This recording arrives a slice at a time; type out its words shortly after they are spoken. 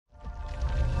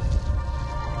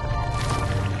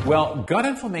Well, gut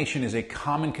inflammation is a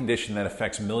common condition that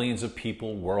affects millions of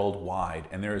people worldwide,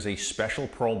 and there is a special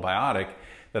probiotic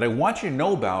that I want you to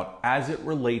know about as it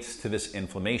relates to this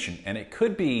inflammation, and it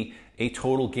could be a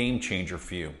total game changer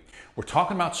for you. We're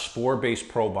talking about spore-based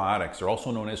probiotics. They're also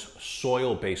known as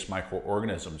soil-based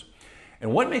microorganisms.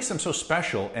 And what makes them so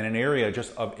special in an area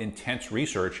just of intense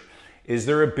research is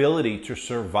their ability to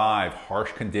survive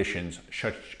harsh conditions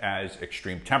such as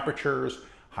extreme temperatures,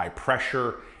 high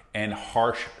pressure, and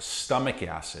harsh stomach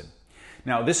acid.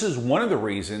 Now, this is one of the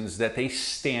reasons that they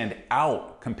stand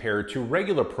out compared to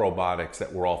regular probiotics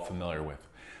that we're all familiar with.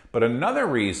 But another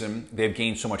reason they've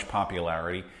gained so much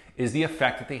popularity is the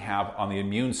effect that they have on the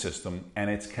immune system and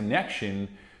its connection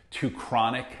to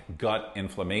chronic gut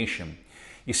inflammation.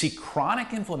 You see,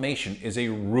 chronic inflammation is a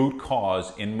root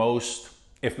cause in most,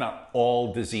 if not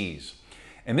all, disease.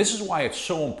 And this is why it's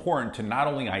so important to not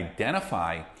only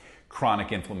identify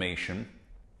chronic inflammation,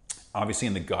 obviously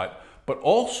in the gut, but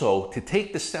also to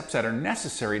take the steps that are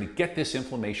necessary to get this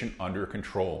inflammation under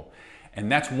control.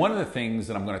 And that's one of the things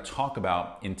that I'm going to talk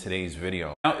about in today's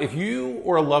video. Now, if you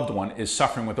or a loved one is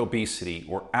suffering with obesity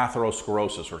or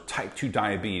atherosclerosis or type 2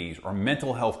 diabetes or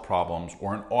mental health problems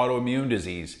or an autoimmune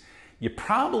disease, you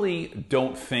probably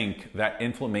don't think that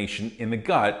inflammation in the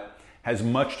gut has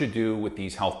much to do with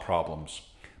these health problems.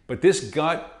 But this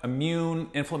gut, immune,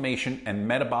 inflammation, and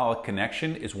metabolic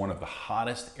connection is one of the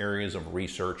hottest areas of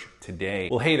research today.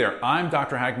 Well, hey there, I'm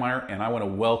Dr. Hagmeyer, and I want to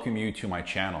welcome you to my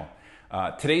channel.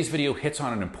 Today's video hits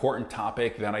on an important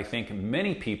topic that I think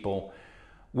many people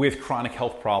with chronic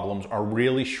health problems are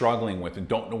really struggling with and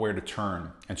don't know where to turn.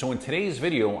 And so in today's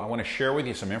video, I want to share with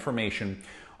you some information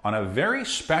on a very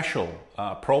special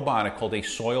probiotic called a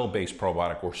soil-based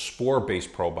probiotic or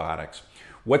spore-based probiotics,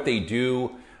 what they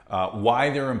do, why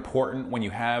they're important when you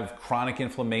have chronic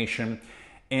inflammation,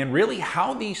 and really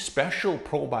how these special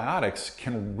probiotics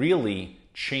can really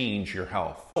change your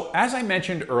health. So as I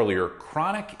mentioned earlier,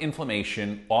 chronic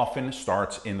inflammation often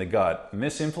starts in the gut, and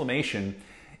this inflammation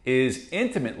is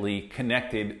intimately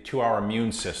connected to our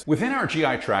immune system. Within our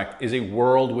GI tract is a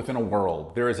world within a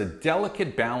world. There is a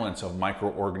delicate balance of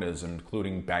microorganisms,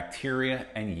 including bacteria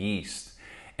and yeast.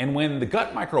 And when the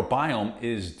gut microbiome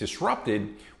is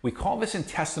disrupted, we call this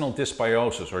intestinal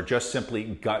dysbiosis, or just simply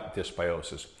gut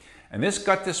dysbiosis. And this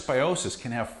gut dysbiosis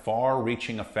can have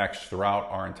far-reaching effects throughout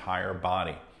our entire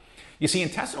body. You see,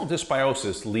 intestinal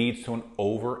dysbiosis leads to an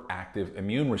overactive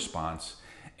immune response,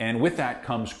 and with that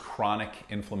comes chronic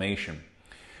inflammation.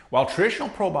 While traditional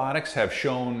probiotics have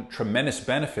shown tremendous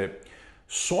benefit,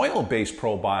 soil-based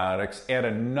probiotics add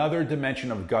another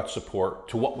dimension of gut support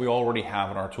to what we already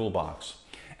have in our toolbox.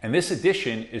 And this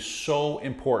addition is so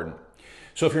important.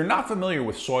 So if you're not familiar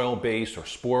with soil-based or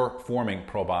spore-forming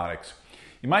probiotics,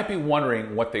 you might be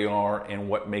wondering what they are and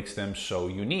what makes them so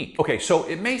unique. Okay, so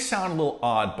it may sound a little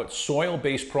odd, but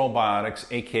soil-based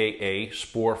probiotics, aka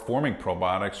spore-forming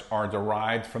probiotics, are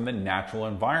derived from the natural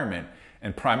environment.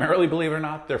 And primarily, believe it or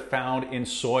not, they're found in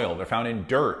soil, they're found in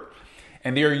dirt.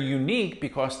 And they are unique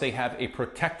because they have a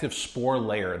protective spore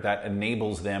layer that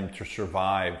enables them to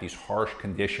survive these harsh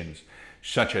conditions,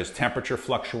 such as temperature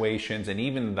fluctuations and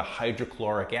even the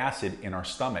hydrochloric acid in our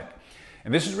stomach.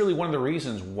 And this is really one of the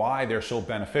reasons why they're so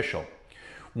beneficial.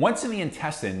 Once in the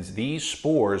intestines, these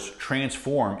spores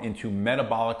transform into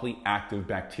metabolically active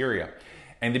bacteria,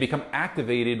 and they become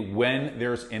activated when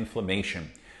there's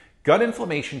inflammation. Gut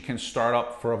inflammation can start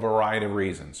up for a variety of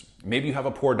reasons. Maybe you have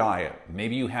a poor diet.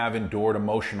 Maybe you have endured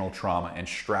emotional trauma and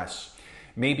stress.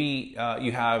 Maybe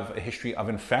you have a history of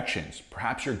infections.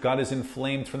 Perhaps your gut is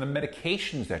inflamed from the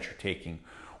medications that you're taking.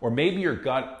 Or maybe your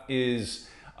gut is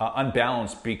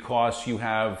unbalanced because you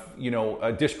have,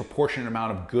 a disproportionate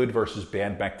amount of good versus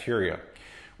bad bacteria.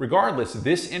 Regardless,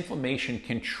 this inflammation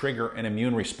can trigger an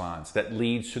immune response that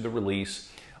leads to the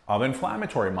release of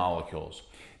inflammatory molecules.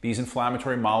 These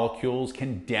inflammatory molecules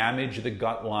can damage the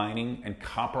gut lining and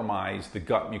compromise the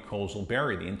gut mucosal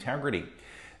barrier, the integrity.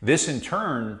 This in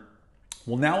turn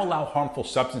will now allow harmful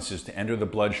substances to enter the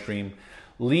bloodstream,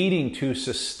 leading to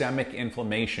systemic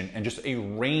inflammation and just a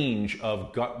range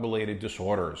of gut-related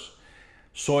disorders.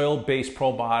 Soil-based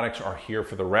probiotics are here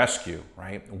for the rescue,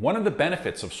 right? One of the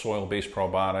benefits of soil-based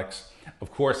probiotics,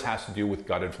 of course, has to do with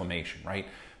gut inflammation, right?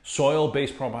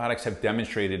 Soil-based probiotics have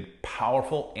demonstrated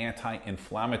powerful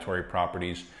anti-inflammatory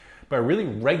properties by really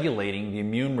regulating the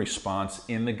immune response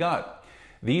in the gut.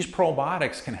 These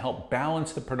probiotics can help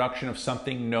balance the production of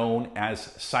something known as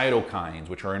cytokines,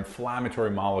 which are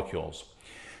inflammatory molecules.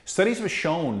 Studies have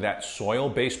shown that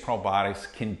soil-based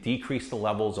probiotics can decrease the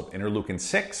levels of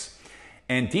interleukin-6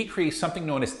 and decrease something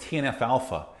known as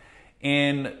TNF-alpha.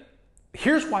 And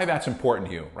Here's why that's important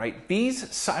to you, right? These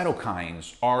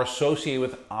cytokines are associated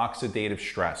with oxidative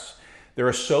stress. They're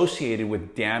associated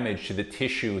with damage to the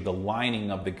tissue, the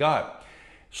lining of the gut.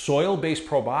 Soil-based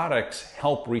probiotics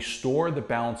help restore the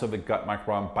balance of the gut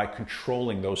microbiome by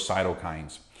controlling those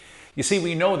cytokines. You see,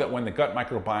 we know that when the gut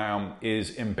microbiome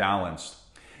is imbalanced,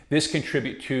 this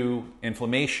contributes to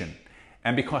inflammation.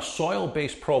 And because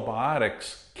soil-based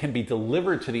probiotics can be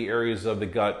delivered to the areas of the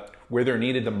gut where they're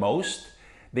needed the most,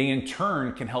 they in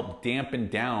turn can help dampen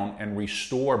down and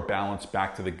restore balance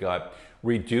back to the gut,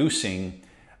 reducing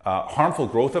harmful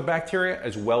growth of bacteria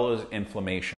as well as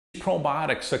inflammation.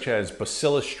 Probiotics such as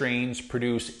Bacillus strains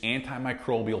produce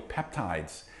antimicrobial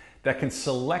peptides that can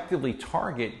selectively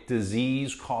target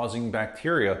disease-causing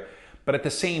bacteria, but at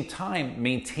the same time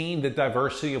maintain the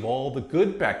diversity of all the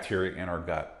good bacteria in our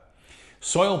gut.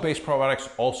 Soil-based probiotics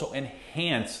also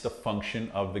enhance the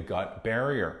function of the gut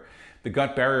barrier. The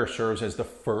gut barrier serves as the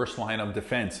first line of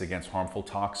defense against harmful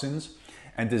toxins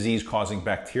and disease-causing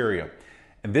bacteria.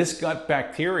 And this gut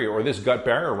bacteria, or this gut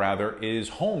barrier rather, is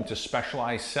home to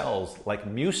specialized cells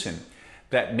like mucin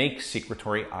that make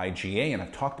secretory IgA, and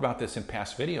I've talked about this in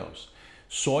past videos.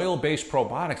 Soil-based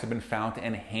probiotics have been found to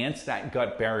enhance that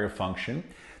gut barrier function.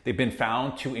 They've been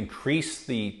found to increase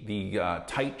the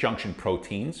tight junction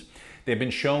proteins. They've been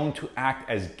shown to act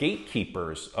as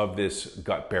gatekeepers of this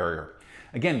gut barrier.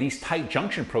 Again, these tight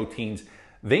junction proteins,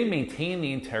 they maintain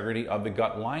the integrity of the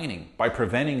gut lining by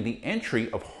preventing the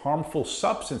entry of harmful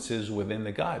substances within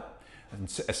the gut.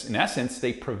 In essence,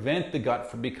 they prevent the gut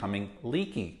from becoming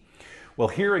leaky. Well,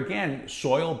 here again,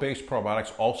 soil-based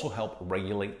probiotics also help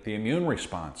regulate the immune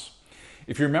response.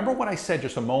 If you remember what I said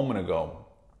just a moment ago,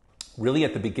 really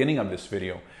at the beginning of this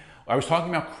video, I was talking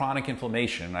about chronic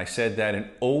inflammation, and I said that an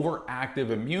overactive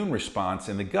immune response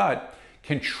in the gut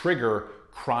can trigger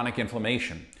chronic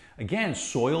inflammation. Again,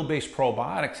 soil-based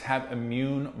probiotics have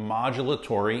immune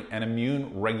modulatory and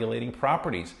immune regulating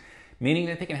properties, meaning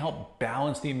that they can help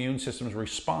balance the immune system's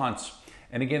response.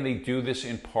 And again, they do this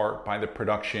in part by the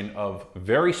production of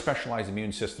very specialized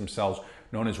immune system cells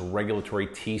known as regulatory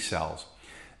T cells.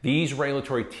 These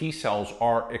regulatory T cells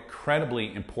are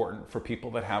incredibly important for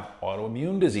people that have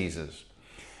autoimmune diseases.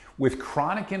 With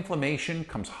chronic inflammation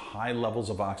comes high levels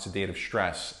of oxidative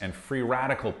stress and free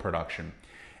radical production.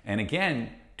 And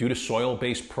again, due to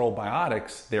soil-based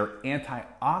probiotics, their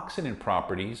antioxidant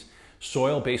properties,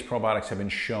 soil-based probiotics have been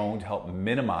shown to help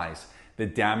minimize the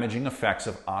damaging effects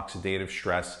of oxidative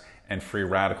stress and free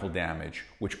radical damage,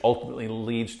 which ultimately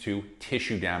leads to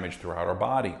tissue damage throughout our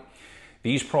body.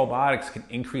 These probiotics can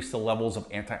increase the levels of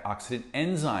antioxidant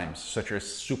enzymes such as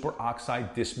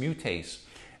superoxide dismutase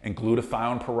and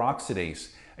glutathione peroxidase,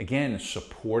 again,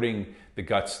 supporting the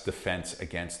gut's defense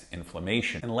against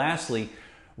inflammation. And lastly,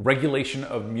 regulation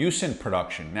of mucin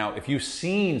production. Now, if you've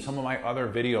seen some of my other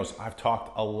videos, I've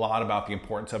talked a lot about the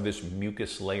importance of this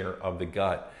mucus layer of the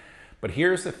gut. But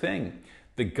here's the thing,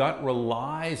 the gut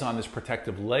relies on this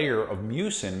protective layer of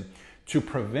mucin to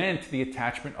prevent the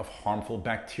attachment of harmful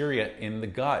bacteria in the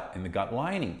gut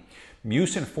lining.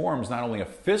 Mucin forms not only a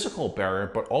physical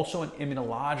barrier, but also an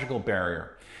immunological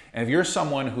barrier. And if you're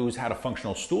someone who's had a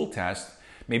functional stool test,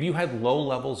 maybe you had low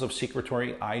levels of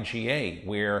secretory IgA,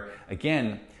 where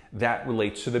again, that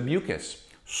relates to the mucus.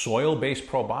 Soil-based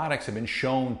probiotics have been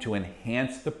shown to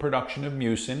enhance the production of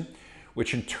mucin,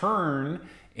 which in turn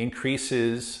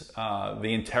increases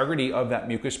the integrity of that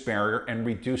mucus barrier and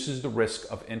reduces the risk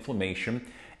of inflammation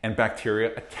and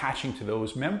bacteria attaching to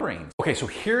those membranes. Okay, so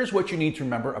here's what you need to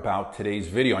remember about today's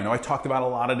video. I know I talked about a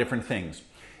lot of different things.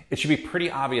 It should be pretty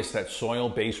obvious that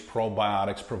soil-based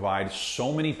probiotics provide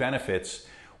so many benefits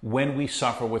when we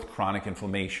suffer with chronic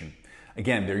inflammation.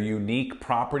 Again, their unique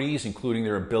properties, including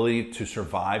their ability to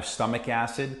survive stomach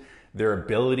acid, their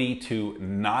ability to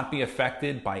not be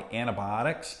affected by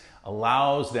antibiotics,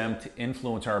 allows them to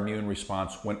influence our immune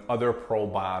response when other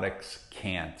probiotics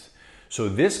can't. So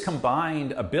this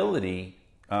combined ability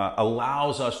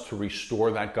allows us to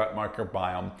restore that gut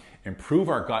microbiome, improve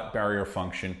our gut barrier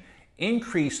function,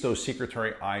 increase those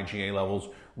secretory IgA levels,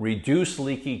 reduce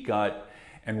leaky gut,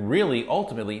 and really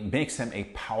ultimately makes them a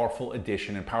powerful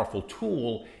addition and powerful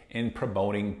tool in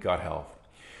promoting gut health.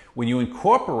 When you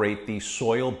incorporate these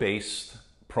soil-based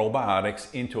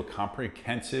probiotics into a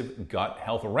comprehensive gut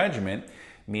health regimen,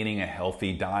 meaning a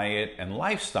healthy diet and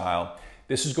lifestyle,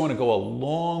 this is going to go a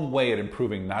long way at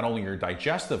improving not only your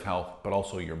digestive health, but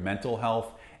also your mental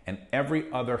health and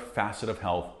every other facet of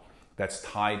health that's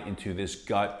tied into this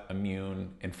gut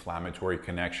immune inflammatory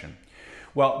connection.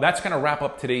 Well, that's going to wrap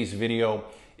up today's video.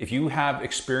 If you have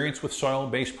experience with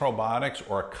soil-based probiotics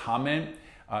or a comment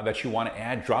that you want to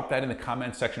add, drop that in the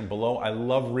comment section below. I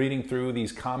love reading through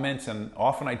these comments, and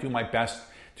often I do my best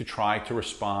to try to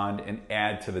respond and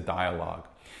add to the dialogue.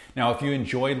 Now, if you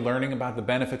enjoyed learning about the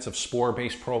benefits of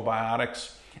spore-based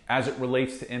probiotics as it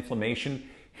relates to inflammation,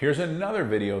 here's another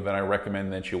video that I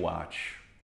recommend that you watch.